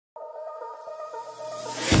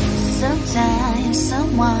Sometimes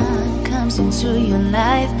someone comes into your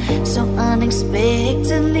life so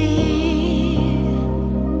unexpectedly.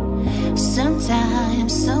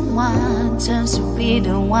 Sometimes someone turns to be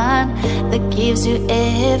the one that gives you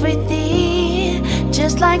everything,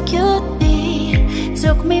 just like you did.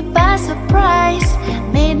 Took me by surprise,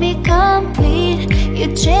 made me complete. You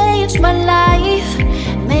changed my life,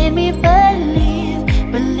 made me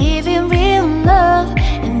believe in real love.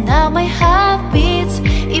 And now my heart beats,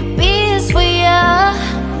 it beats for you.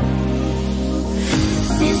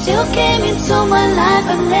 Since you came into my life,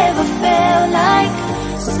 I never felt like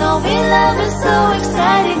so in love and so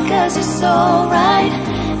excited, cause you're so right.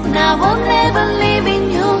 Now I'm never leaving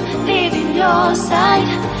you, leaving your side,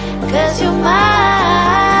 cause you're mine.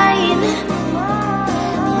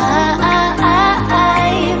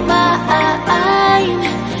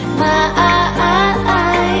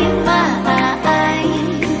 Mine.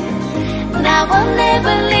 Now I'm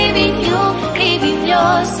never leaving you, leaving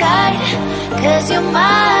your side, cause you're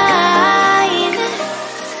mine.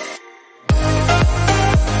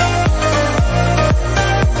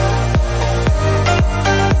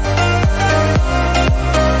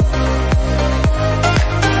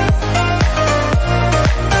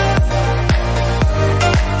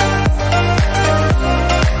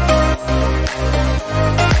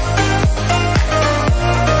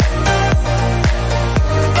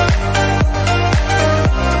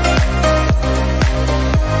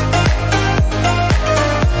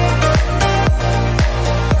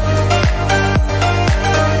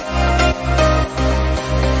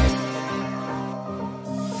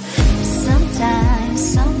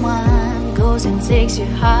 And takes your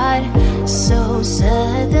heart so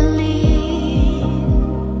suddenly.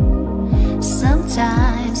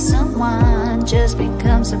 Sometimes someone just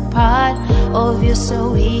becomes a part of you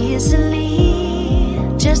so easily,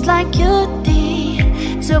 just like you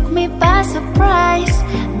did. Took me by surprise,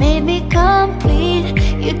 made me complete.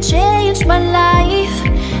 You changed my life,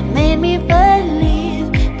 made me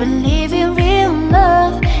believe in real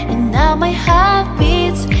love. And now my heart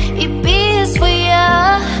beats, it beats for you.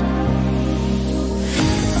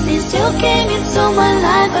 Since you came into my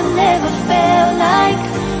life, I never felt like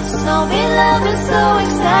so in love and so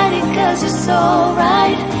excited, cause you're so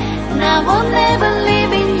right. Now I'm never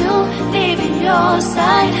leaving you, leaving your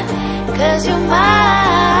side, cause you're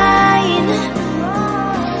mine.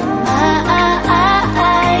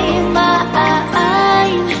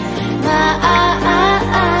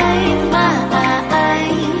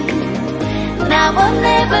 Now I'm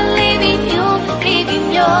never leaving you, leaving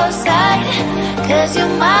your side, cause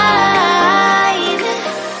you're mine.